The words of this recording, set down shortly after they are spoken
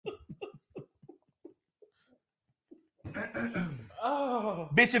Oh.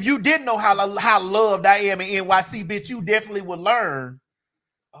 Bitch, if you didn't know how loved I am in NYC, bitch, you definitely would learn.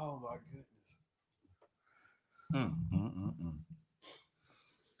 Oh my goodness.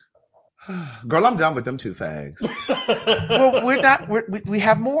 Girl, I'm done with them two fags. Well, we're not. We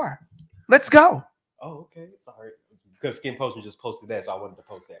have more. Let's go. Oh, okay. Sorry. Because Skin Potion just posted that, so I wanted to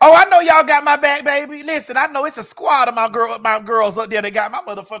post that. Oh, I know y'all got my back, baby. Listen, I know it's a squad of my girls up there that got my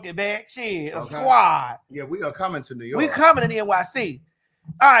motherfucking back. Shit, a squad. Yeah, we are coming to New York. We coming to NYC.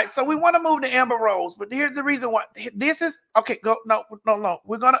 All right, so we want to move to Amber Rose, but here's the reason why. This is okay. Go no.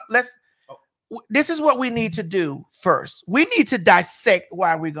 We're gonna This is what we need to do first. We need to dissect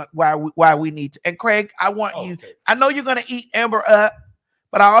why we need to. And Craig, I want you. Okay. I know you're gonna eat Amber up,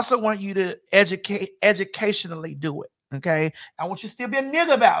 but I also want you to educationally do it. Okay, I want you to still be a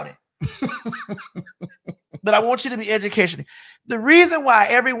nigga about it, but I want you to be educational. The reason why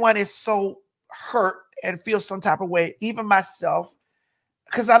everyone is so hurt and feels some type of way, even myself,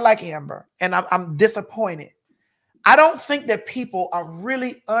 because I like Amber and I'm disappointed. I don't think that people are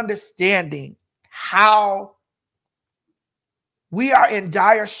really understanding how we are in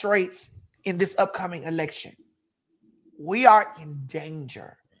dire straits in this upcoming election. We are in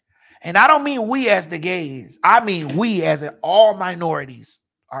danger. And I don't mean we as the gays. I mean we as in all minorities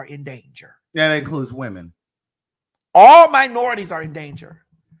are in danger. That includes women. All minorities are in danger.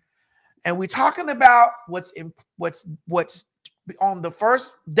 And we're talking about what's on the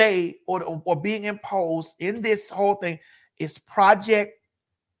first day or being imposed in this whole thing is Project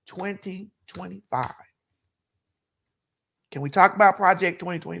 2025. Can we talk about Project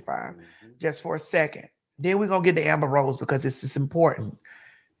 2025 just for a second? Then we're going to get to Amber Rose because this is important.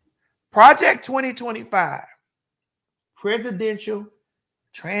 Project 2025, Presidential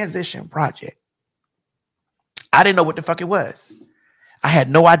Transition Project. I didn't know what the fuck it was. I had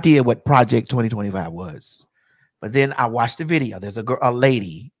no idea what Project 2025 was. But then I watched the video. There's a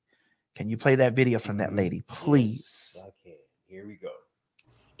lady. Can you play that video from that lady, please? Yes, I can. Here we go.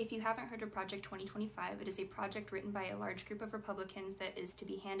 If you haven't heard of Project 2025, it is a project written by a large group of Republicans that is to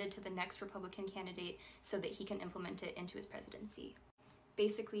be handed to the next Republican candidate so that he can implement it into his presidency.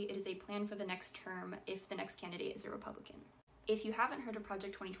 Basically, it is a plan for the next term if the next candidate is a Republican. If you haven't heard of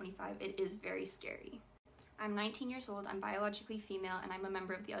Project 2025, it is very scary. I'm 19 years old, I'm biologically female, and I'm a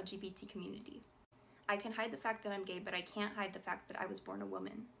member of the LGBT community. I can hide the fact that I'm gay, but I can't hide the fact that I was born a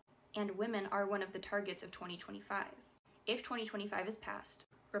woman. And women are one of the targets of 2025. If 2025 is passed,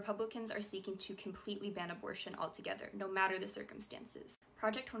 Republicans are seeking to completely ban abortion altogether, no matter the circumstances.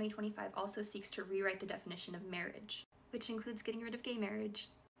 Project 2025 also seeks to rewrite the definition of marriage, which includes getting rid of gay marriage.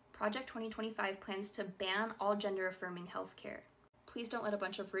 Project 2025 plans to ban all gender-affirming healthcare. Please don't let a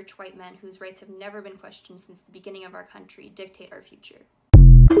bunch of rich white men whose rights have never been questioned since the beginning of our country dictate our future.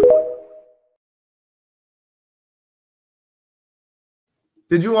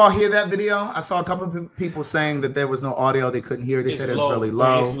 Did you all hear that video? I saw a couple of people saying that there was no audio. They couldn't hear. They said it was really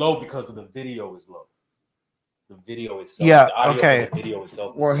low. It's low because of the video is low. The video itself. Yeah, the audio okay. The video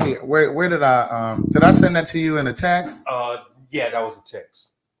itself. Well, here, where did I send that to you in a text? Yeah, that was a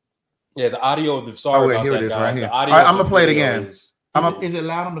text. Yeah, the audio. Sorry about here that, it is, guys. right here. All right, I'm gonna play it again. Is it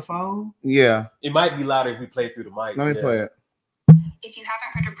loud on the phone? Yeah. It might be louder if we play through the mic. Let me play it. If you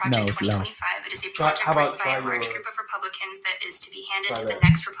haven't heard of Project 2025, it is a project written by a large group of Republicans that is to be handed to the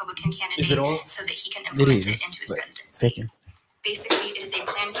next Republican candidate so that he can implement it into his presidency. Basically, it is a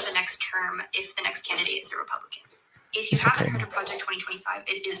plan for the next term if the next candidate is a Republican. If you haven't heard of Project 2025,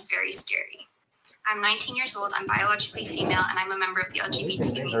 it is very scary. I'm 19 years old, I'm biologically female, and I'm a member of the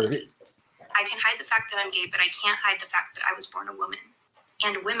LGBT community. I can hide the fact that I'm gay, but I can't hide the fact that I was born a woman.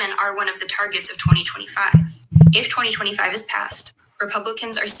 And women are one of the targets of 2025. If 2025 is passed,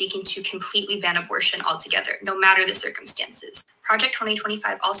 Republicans are seeking to completely ban abortion altogether, no matter the circumstances. Project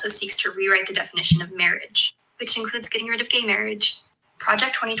 2025 also seeks to rewrite the definition of marriage, which includes getting rid of gay marriage.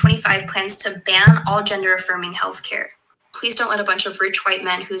 Project 2025 plans to ban all gender-affirming healthcare. Please don't let a bunch of rich white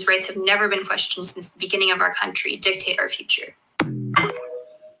men whose rights have never been questioned since the beginning of our country dictate our future.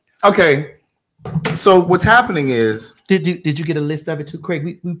 Okay. So what's happening is, did you get a list of it too,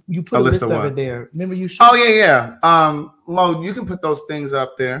 Craig? You put a list of it there. Remember you showed? Oh yeah. Mo, you can put those things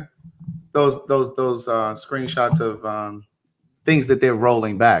up there. Those screenshots of things that they're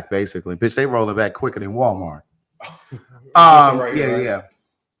rolling back, basically. Bitch, they rolling back quicker than Walmart. Yeah.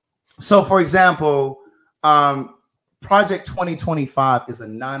 So for example, Project 2025 is a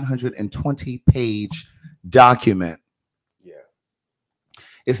 920-page document.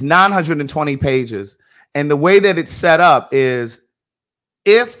 It's 920 pages. And the way that it's set up is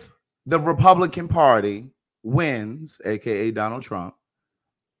if the Republican Party wins, aka Donald Trump,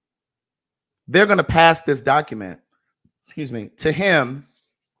 they're going to pass this document excuse me, to him,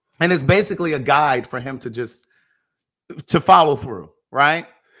 and it's basically a guide for him to follow through, right?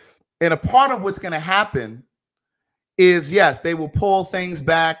 And a part of what's going to happen is, yes, they will pull things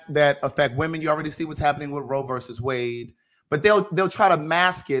back that affect women. You already see what's happening with Roe versus Wade, but they'll try to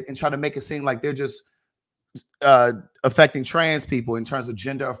mask it and try to make it seem like they're just affecting trans people in terms of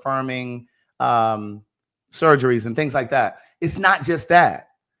gender affirming surgeries and things like that. It's not just that.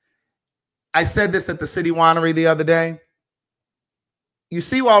 I said this at the City Winery the other day. You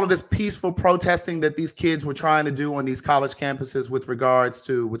see all of this peaceful protesting that these kids were trying to do on these college campuses with regards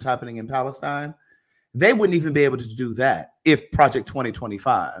to what's happening in Palestine. They wouldn't even be able to do that if Project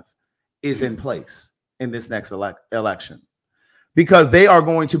 2025 is in place in this next election, because they are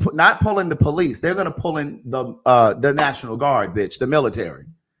going to not pull in the police. They're going to pull in the National Guard, bitch, the military,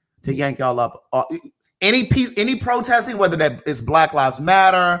 to yank y'all up. Any protesting, whether that is Black Lives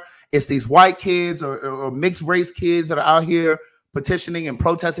Matter, it's these white kids or mixed race kids that are out here petitioning and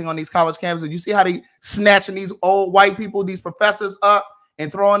protesting on these college campuses. You see how they snatching these old white people, these professors up and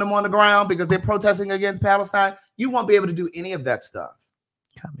throwing them on the ground because they're protesting against Palestine? You won't be able to do any of that stuff.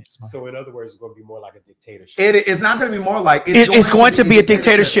 So in other words, it's going to be more like a dictatorship. It's not going to be more like it's going to be a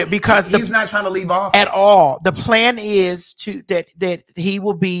dictatorship because he's not trying to leave office at all. The plan is that he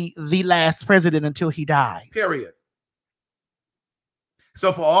will be the last president until he dies. Period.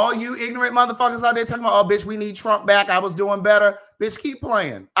 So for all you ignorant motherfuckers out there talking about, oh, bitch, we need Trump back, I was doing better. Bitch, keep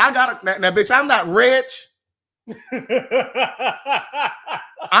playing. I got it. Now, bitch, I'm not rich.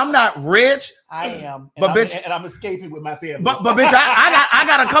 I'm not rich. I am. But bitch, and I'm escaping with my family. But bitch, I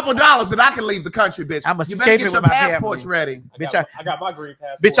got a couple dollars that I can leave the country, bitch. I'm you better escaping get your with my passports family. ready. I got my green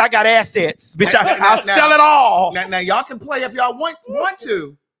passport. Bitch, I got assets. Bitch, I'll sell it all. Now y'all can play if y'all want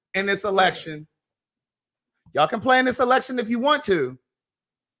to in this election. Y'all can play in this election if you want to.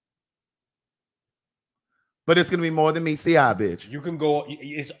 But it's gonna be more than meets the eye, bitch. You can go.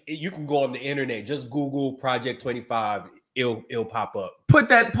 You can go on the internet. Just Google Project 25. It'll pop up. Put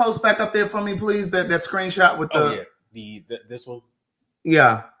that post back up there for me, please. That screenshot with this one.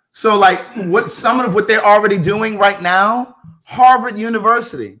 Yeah. So like, what some of what they're already doing right now? Harvard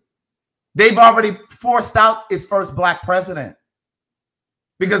University, they've already forced out its first Black president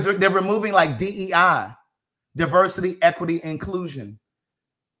because they're removing like DEI, diversity, equity, inclusion.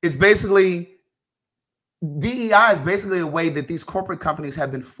 It's basically. DEI is basically a way that these corporate companies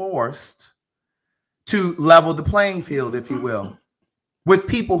have been forced to level the playing field, if you will, with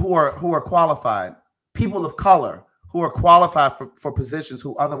people who are qualified, people of color who are qualified for positions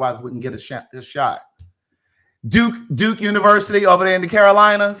who otherwise wouldn't get a shot. Duke University over there in the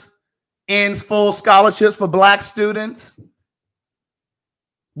Carolinas ends full scholarships for Black students.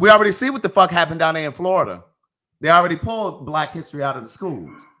 We already see what the fuck happened down there in Florida. They already pulled Black history out of the schools.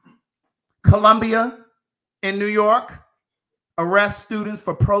 Columbia in New York arrests students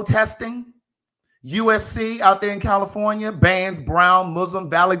for protesting. USC out there in California bans brown Muslim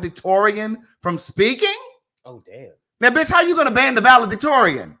valedictorian from speaking. Oh, damn. Now, bitch, how you going to ban the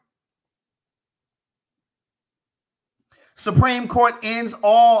valedictorian? Supreme Court ends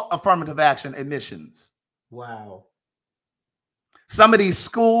all affirmative action admissions. Wow. Some of these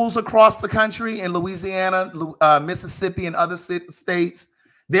schools across the country in Louisiana, Mississippi, and other states,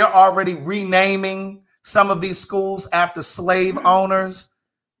 they're already renaming some of these schools after slave owners.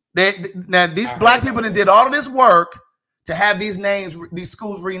 Now, these Black people that did all of this work to have these names, these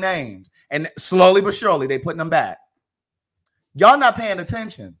schools renamed, and slowly but surely they're putting them back. Y'all not paying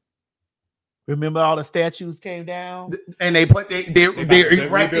attention. Remember all the statues came down, and they're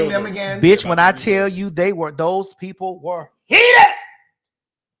erecting them again. Bitch, when I tell you those people were heated.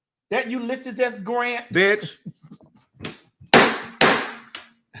 That Ulysses S. Grant, bitch.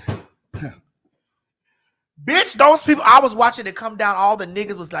 Bitch, those people, I was watching it come down. All the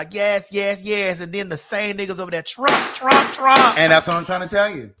niggas was like, yes, yes, yes. And then the same niggas over there, Trump. And that's what I'm trying to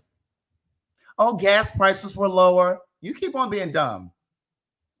tell you. Oh, gas prices were lower. You keep on being dumb.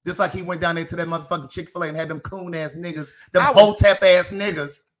 Just like he went down there to that motherfucking Chick-fil-A and had them coon ass niggas, them hotep ass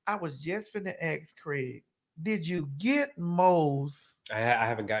niggas. I was just finna ask Craig, did you get Mo's? I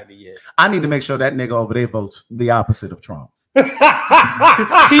haven't gotten it yet. I need to make sure that nigga over there votes the opposite of Trump.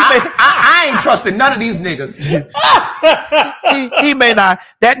 I ain't trusting none of these niggas. he may not.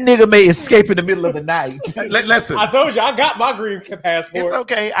 That nigga may escape in the middle of the night. Listen, I told you I got my green passport. It's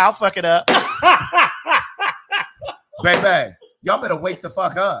okay. I'll fuck it up. Baby, y'all better wake the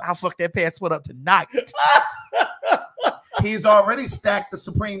fuck up. I'll fuck that passport up tonight. He's already stacked the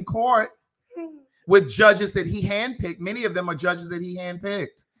Supreme Court with judges that he handpicked. Many of them are judges that he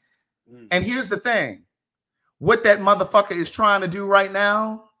handpicked. And here's the thing. What that motherfucker is trying to do right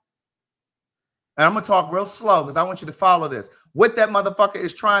now and I'm going to talk real slow because I want you to follow this. What that motherfucker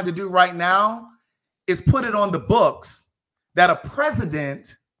is trying to do right now is put it on the books that a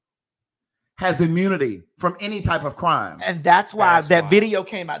president has immunity from any type of crime. And that's why that video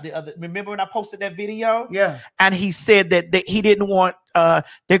came out the other. Remember when I posted that video? Yeah. And he said that he didn't want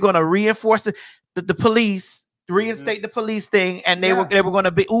they're going to reinforce the police, reinstate the police thing, and they were going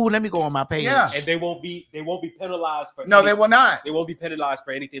to be. Ooh, let me go on my page. Yeah. And they won't be penalized for. No, they will not. They won't be penalized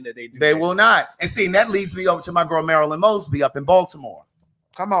for anything that they do. They will not. And see, and that leads me over to my girl Marilyn Mosby up in Baltimore.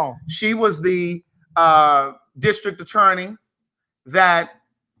 Come on. She was the district attorney that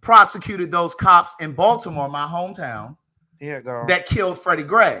prosecuted those cops in Baltimore, my hometown, that killed Freddie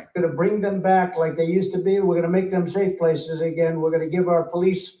Gray. We're going to bring them back like they used to be. We're going to make them safe places again. We're going to give our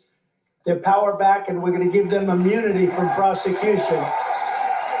police their power back, and we're going to give them immunity from prosecution.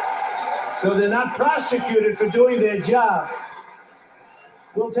 So they're not prosecuted for doing their job.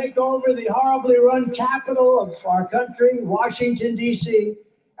 We'll take over the horribly run capital of our country, Washington, D.C.,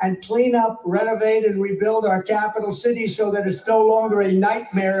 and clean up, renovate, and rebuild our capital city so that it's no longer a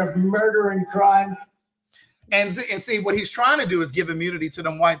nightmare of murder and crime. And see, what he's trying to do is give immunity to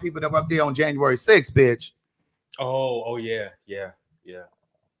them white people that were up there on January 6th, bitch. Oh, yeah.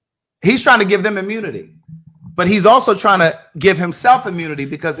 He's trying to give them immunity. But he's also trying to give himself immunity,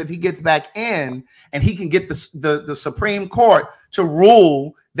 because if he gets back in and he can get the Supreme Court to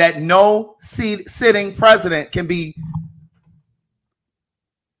rule that no sitting president can be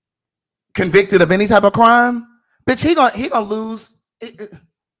convicted of any type of crime, bitch, he gonna lose.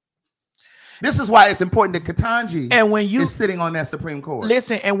 This is why it's important that Ketanji is sitting on that Supreme Court.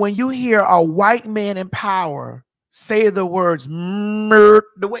 Listen, and when you hear a white man in power say the words murder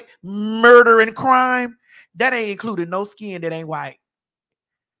and crime, that ain't including no skin that ain't white.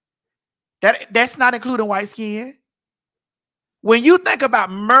 That's not including white skin. When you think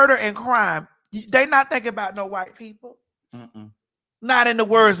about murder and crime, they not thinking about no white people. Not in the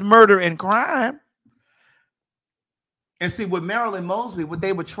words murder and crime. And see, with Marilyn Mosby, what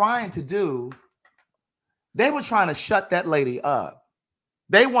they were trying to do, they were trying to shut that lady up.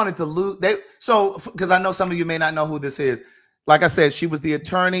 They wanted to lose. Because I know some of you may not know who this is. Like I said, she was the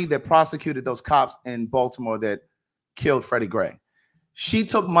attorney that prosecuted those cops in Baltimore that killed Freddie Gray. She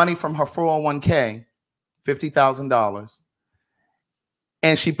took money from her 401k, $50,000,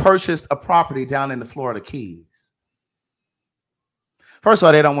 and she purchased a property down in the Florida Keys. First of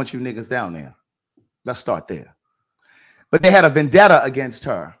all, they don't want you niggas down there. Let's start there. But they had a vendetta against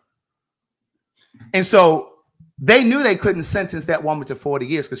her. And so they knew they couldn't sentence that woman to 40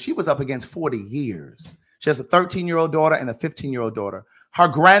 years because she was up against 40 years. She has a 13-year-old daughter and a 15-year-old daughter. Her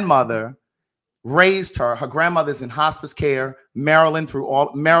grandmother raised her. Her grandmother's in hospice care. Marilyn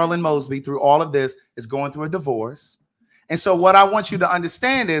Mosby, through all of this, is going through a divorce. And so what I want you to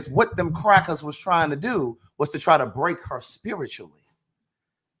understand is what them crackers was trying to do was to try to break her spiritually.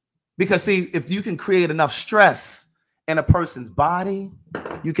 Because see, if you can create enough stress in a person's body,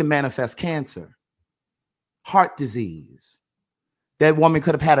 you can manifest cancer, heart disease. That woman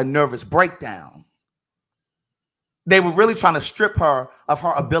could have had a nervous breakdown. They were really trying to strip her of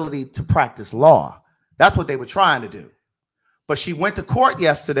her ability to practice law. That's what they were trying to do. But she went to court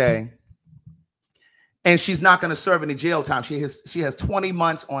yesterday, and she's not going to serve any jail time. She has 20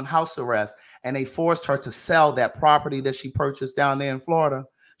 months on house arrest, and they forced her to sell that property that she purchased down there in Florida.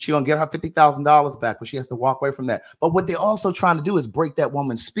 She's going to get her $50,000 back, but she has to walk away from that. But what they're also trying to do is break that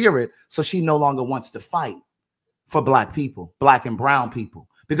woman's spirit so she no longer wants to fight for black people, black and brown people.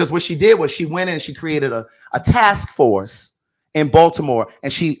 Because what she did was she went in and she created a task force in Baltimore,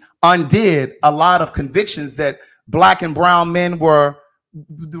 and she undid a lot of convictions that black and brown men were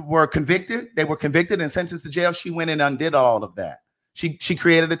convicted. They were convicted and sentenced to jail. She went in and undid all of that. She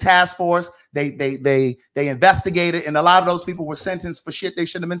created a task force. They investigated, and a lot of those people were sentenced for shit they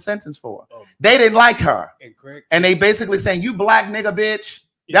shouldn't have been sentenced for. They didn't like her, and they basically saying, "You black nigga, bitch."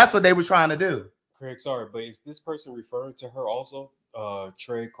 Yeah. That's what they were trying to do. Craig, sorry, but is this person referring to her also?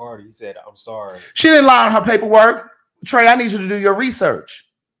 Trey Carter. He said, "I'm sorry." She didn't lie on her paperwork. Trey, I need you to do your research.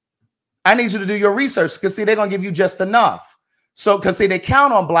 I need you to do your research, because see, they're gonna give you just enough. So, because see, they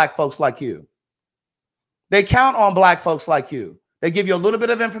count on black folks like you. They count on black folks like you. They give you a little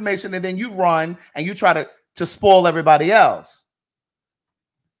bit of information, and then you run and you try to spoil everybody else.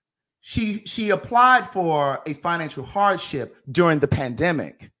 She applied for a financial hardship during the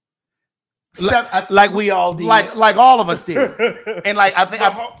pandemic. Like we all did. Like all of us did. And like I think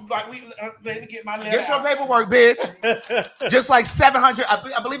let me get my get your paperwork, bitch. Just like 700.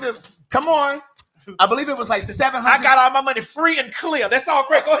 I believe it. Come on. I believe it was like 700. I got all my money free and clear. That's all,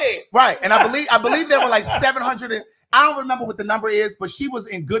 Craig. Go ahead. Right. And I believe there were like 700 I don't remember what the number is, but she was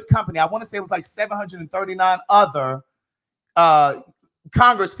in good company. I want to say it was like 739 other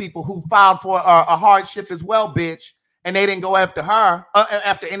Congress people who filed for a hardship as well, bitch. And they didn't go after her,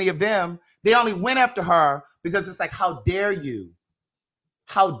 after any of them. They only went after her because it's like, how dare you?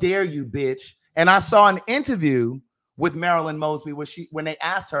 How dare you, bitch? And I saw an interview with Marilyn Mosby where when they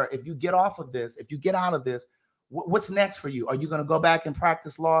asked her, if you get off of this, if you get out of this, what's next for you? Are you going to go back and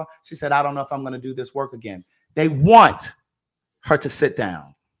practice law? She said, I don't know if I'm going to do this work again. They want her to sit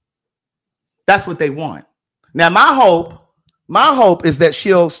down. That's what they want. Now, my hope is that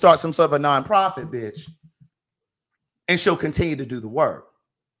she'll start some sort of a nonprofit, bitch, and she'll continue to do the work.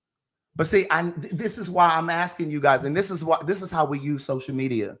 But see, this is why I'm asking you guys, and this is how we use social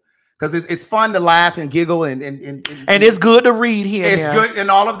media, because it's fun to laugh and giggle and it's good to read here. It's good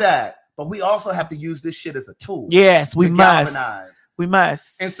and all of that, but we also have to use this shit as a tool. Yes, we must. Galvanize. We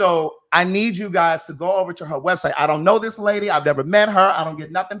must. And so I need you guys to go over to her website. I don't know this lady. I've never met her. I don't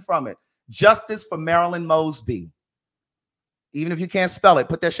get nothing from it. Justice for Marilyn Mosby. Even if you can't spell it,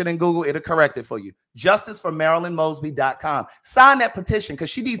 put that shit in Google. It'll correct it for you. JusticeForMarilynMosby.com. Sign that petition because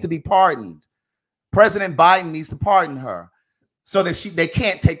she needs to be pardoned. President Biden needs to pardon her so that they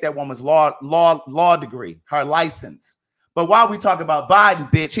can't take that woman's law degree, her license. But while we talk about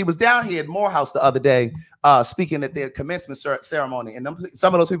Biden, bitch, he was down here at Morehouse the other day speaking at their commencement ceremony. And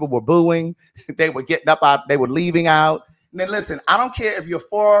some of those people were booing. They were getting up out. They were leaving out. And then listen, I don't care if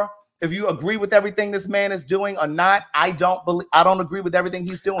if you agree with everything this man is doing or not. I don't agree with everything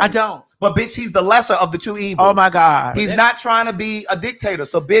he's doing. I don't. But bitch, he's the lesser of the two evils. Oh my God. He's not trying to be a dictator.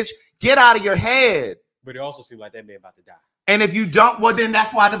 So bitch, get out of your head. But it also seems like that man about to die. And if you don't, well then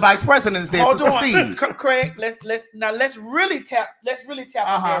that's why the vice president is there to succeed. Craig, let's really tap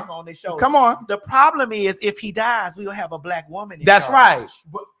America on this show. Come on. The problem is if he dies, we will have a black woman. That's right.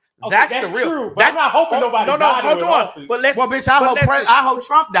 But, okay, that's the real. True, but I'm not hoping nobody. Hold on. But bitch, I hope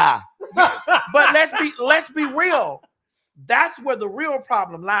Trump die. But let's be real. That's where the real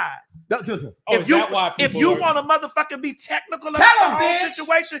problem lies. If you want to motherfucking be technical about the whole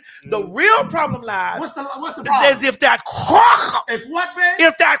situation, the real problem lies. What's the problem? As if that crocker,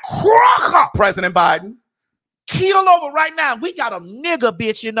 if that crocker, President Biden, keel over right now. We got a nigger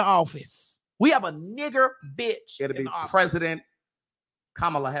bitch in the office. We have a nigger bitch. It'll be President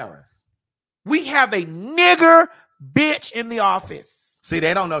Kamala Harris. We have a nigger bitch in the office. See,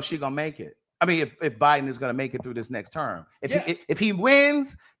 they don't know if she's gonna make it. I mean, if Biden is gonna make it through this next term. If he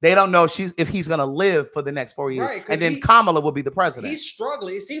wins, they don't know if he's gonna live for the next 4 years. Right, and then Kamala will be the president. He's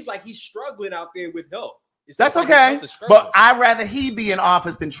struggling. It seems like he's struggling out there with health. That's okay. But I'd rather he be in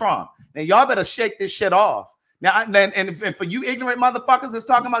office than Trump. Now y'all better shake this shit off. Now, and for you ignorant motherfuckers that's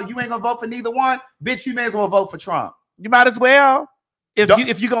talking about you ain't gonna vote for neither one, bitch, you may as well vote for Trump. You might as well.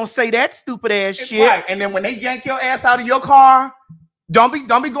 If you're gonna say that stupid ass shit. Right. And then when they yank your ass out of your car, don't be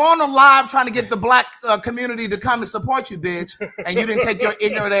going on live trying to get the black community to come and support you, bitch. And you didn't take your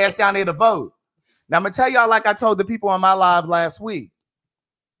ignorant ass down there to vote. Now I'm gonna tell y'all, like I told the people on my live last week.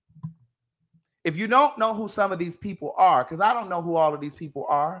 If you don't know who some of these people are, because I don't know who all of these people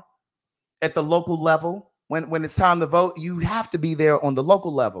are at the local level, when it's time to vote, you have to be there on the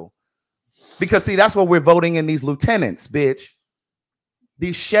local level. Because see, that's what we're voting in, these lieutenants, bitch.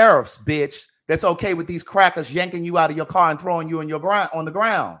 These sheriffs, bitch. That's okay with these crackers yanking you out of your car and throwing you on the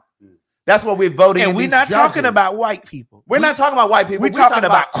ground. That's what we're voting. And we're not talking about white people. We're not talking about white people. We're talking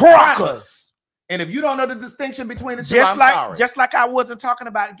about crackers. And if you don't know the distinction between the two, I'm sorry. Just like I wasn't talking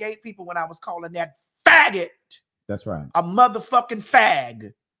about gay people when I was calling that faggot. That's right. A motherfucking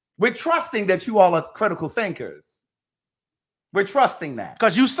fag. We're trusting that you all are critical thinkers. We're trusting that.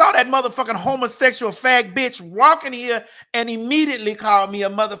 Because you saw that motherfucking homosexual fag bitch walking here and immediately called me a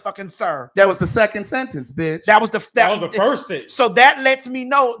motherfucking sir. That was the second sentence, bitch. That was the first sentence. So that lets me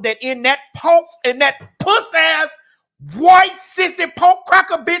know that in that puss ass white sissy poke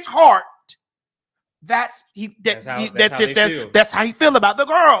cracker bitch heart, that's how he feel about the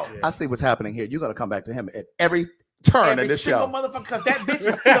girl. Yeah. I see what's happening here. You're gonna come back to him at every turn in this show. Because that bitch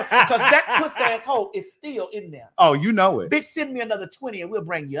is still, because that puss asshole is still in there. Oh, you know it. Bitch, send me another 20 and we'll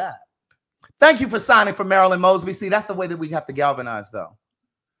bring you up. Thank you for signing for Marilyn Mosby. See, that's the way that we have to galvanize, though.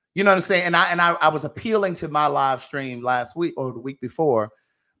 You know what I'm saying? And I was appealing to my live stream last week or the week before,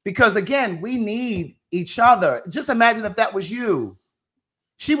 because again, we need each other. Just imagine if that was you.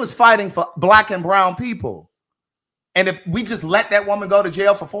 She was fighting for black and brown people. And if we just let that woman go to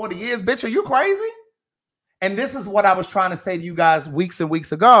jail for 40 years, bitch, are you crazy? And this is what I was trying to say to you guys weeks and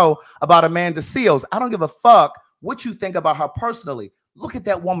weeks ago about Amanda Seales. I don't give a fuck what you think about her personally. Look at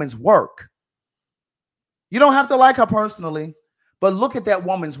that woman's work. You don't have to like her personally, but look at that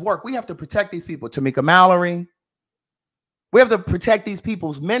woman's work. We have to protect these people. Tamika Mallory, We have to protect these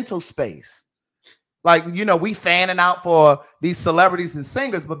people's mental space. Like, you know, we fanning out for these celebrities and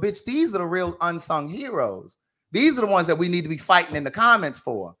singers, but bitch, these are the real unsung heroes. These are the ones that we need to be fighting in the comments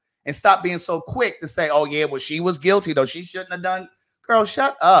for, and stop being so quick to say, oh yeah, well, she was guilty though. She shouldn't have done. Girl,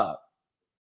 shut up.